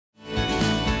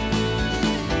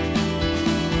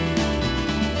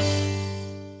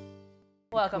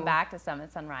Welcome back to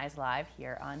Summit Sunrise Live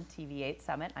here on TV8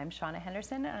 Summit. I'm Shauna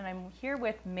Henderson, and I'm here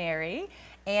with Mary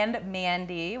and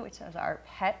Mandy, which is our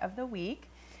pet of the week.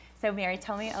 So Mary,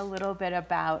 tell me a little bit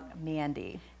about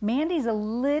Mandy. Mandy's a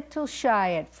little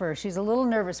shy at first. She's a little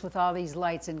nervous with all these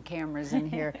lights and cameras in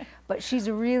here, but she's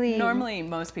really... Normally,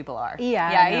 most people are.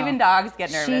 Yeah, even dogs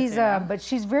get nervous. She's, but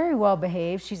she's very well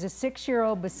behaved. She's a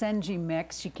 6-year-old Basenji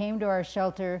mix. She came to our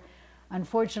shelter.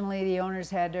 Unfortunately, the owners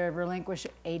had to relinquish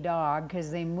a dog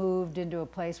because they moved into a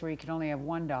place where you could only have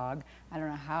one dog. I don't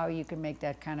know how you can make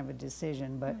that kind of a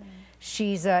decision, but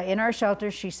she's in our shelter.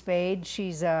 She's spayed.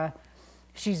 She's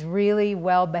really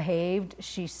well behaved.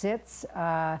 She sits.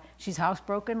 She's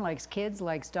housebroken, likes kids,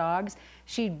 likes dogs.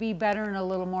 She'd be better in a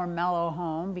little more mellow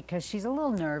home because she's a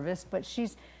little nervous, but she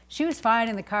was fine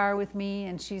in the car with me,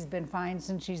 and she's been fine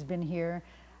since she's been here.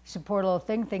 She, poor little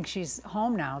thing, thinks she's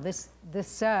home now. This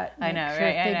set, I know, sure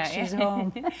right? I know. She's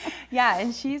home. Yeah,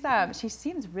 and she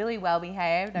seems really well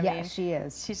behaved. I mean, she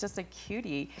is. She's just a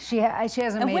cutie. She hasn't made a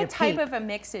peep. And what type of a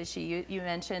mix is she? You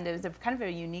mentioned it was kind of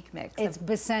a unique mix. It's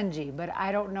Basenji, but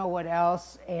I don't know what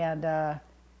else, and I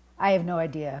have no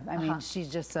idea. I mean, she's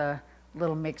just a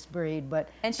little mixed breed, but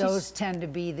those tend to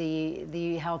be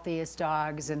the healthiest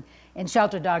dogs, and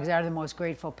shelter dogs are the most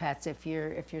grateful pets if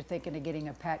you're thinking of getting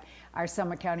a pet. Our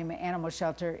Summit County Animal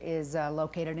Shelter is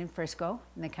located in Frisco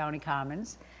in the county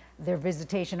commons. Their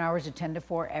visitation hours are 10 to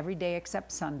 4 every day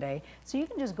except Sunday, so you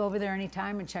can just go over there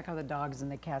anytime and check out the dogs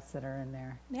and the cats that are in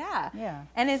there. Yeah.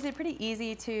 And is it pretty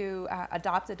easy to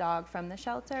adopt a dog from the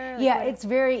shelter? Yeah, it's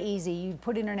very easy. You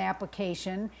put in an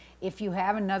application. If you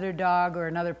have another dog or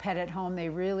another pet at home, they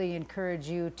really encourage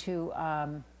you to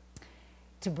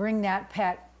bring that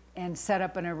pet and set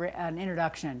up an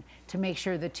introduction to make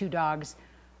sure the two dogs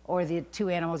or the two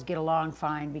animals get along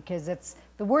fine, because it's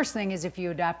the worst thing is if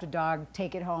you adopt a dog,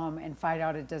 take it home, and find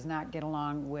out it does not get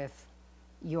along with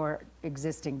your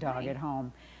existing dog at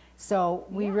home. So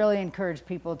we really encourage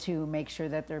people to make sure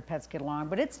that their pets get along.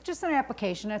 But it's just an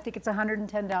application. I think it's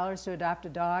 $110 to adopt a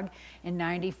dog and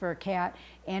 $90 for a cat.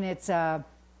 And it's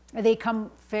they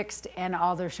come fixed and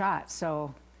all their shots.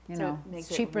 So, you know, it's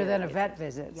cheaper than a vet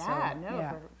visit. Yeah, so,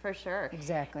 no, for sure.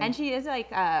 Exactly. And she is like,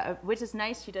 which is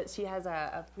nice. She has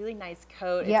a really nice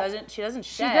coat. Yeah. She doesn't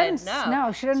shed.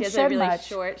 No, she doesn't has shed a really much.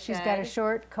 Short She's shed. got a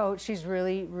short coat. She's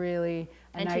really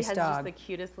a nice dog. And she has just the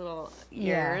cutest little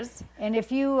ears. Yeah. And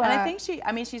if you, and I think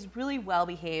she's really well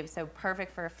behaved. So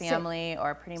perfect for a family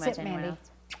or pretty much anyone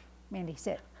else. Mandy,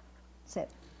 sit.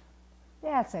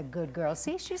 That's a good girl.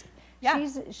 See, she's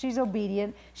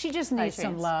obedient. She just needs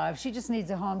some love. She just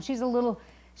needs a home. She's a little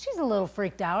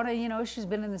freaked out. You know, she's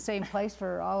been in the same place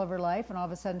for all of her life, and all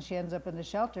of a sudden she ends up in the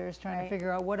shelters trying to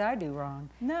figure out what I do wrong.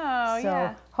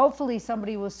 So hopefully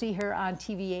somebody will see her on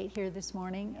TV8 here this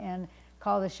morning and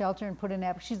call the shelter and put an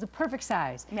app. She's the perfect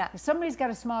size. Yeah. If somebody's got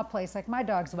a small place, like my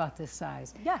dog's about this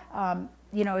size. Yeah.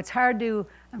 You know, it's hard to.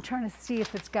 I'm trying to see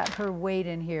if it's got her weight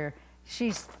in here.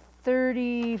 She's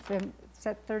 30. Is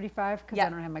that 35? Because I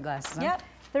don't have my glasses on.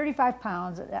 35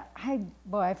 pounds.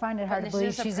 I find it hard to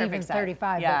believe she's even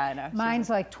 35. Yeah, I know. Mine's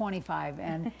like 25,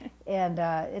 and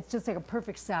it's just like a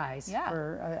perfect size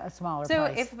for a smaller place. So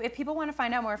if people want to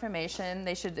find out more information,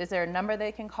 they should. Is there a number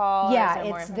they can call?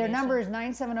 Yeah, their number is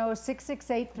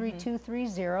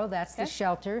 970-668-3230. That's the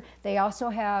shelter. They also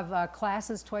have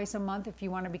classes twice a month if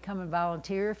you want to become a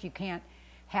volunteer. If you can't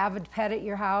have a pet at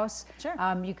your house,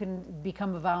 you can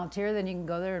become a volunteer. Then you can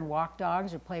go there and walk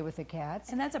dogs or play with the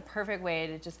cats. And that's a perfect way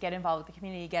to just get involved with the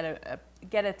community,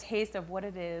 get a taste of what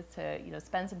it is to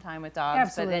spend some time with dogs.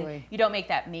 Absolutely. But then you don't make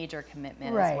that major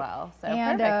commitment as well. So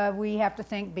and we have to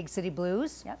thank Big City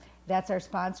Blues. Yep. That's our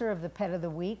sponsor of the Pet of the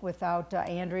Week. Without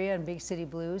Andrea and Big City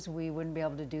Blues, we wouldn't be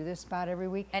able to do this spot every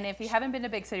week. And if you haven't been to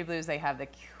Big City Blues, they have the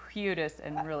cutest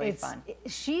and really fun.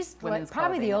 She's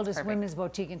probably the oldest women's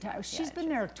boutique in town. She's been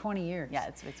there 20 years. Yeah,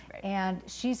 it's great. And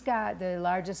she's got the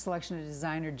largest selection of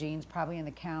designer jeans probably in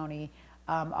the county.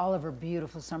 All of her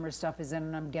beautiful summer stuff is in,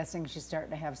 and I'm guessing she's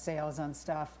starting to have sales on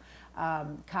stuff.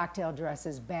 Cocktail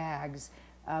dresses, bags,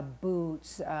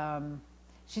 boots.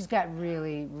 She's got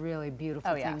really, really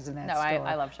beautiful things in that store.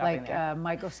 I love shopping there. Like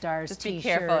Michael Starr's Just t-shirts. be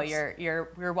careful,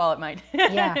 your wallet might.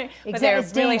 Yeah, but they're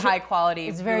really high quality,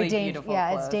 it's very beautiful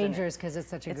Yeah, clothes, it's dangerous because it's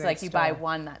such a great store. It's like you buy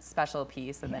one, that special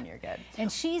piece, and then you're good. And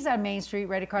she's on Main Street,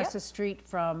 right across the street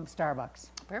from Starbucks.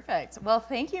 Perfect. Well,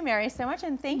 thank you, Mary, so much,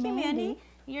 and thank you, Mandy.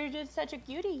 You're just such a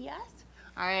cutie, yes?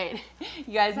 All right.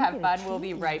 You guys have fun. We'll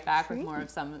be right back with more of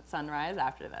Sunrise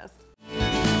after this.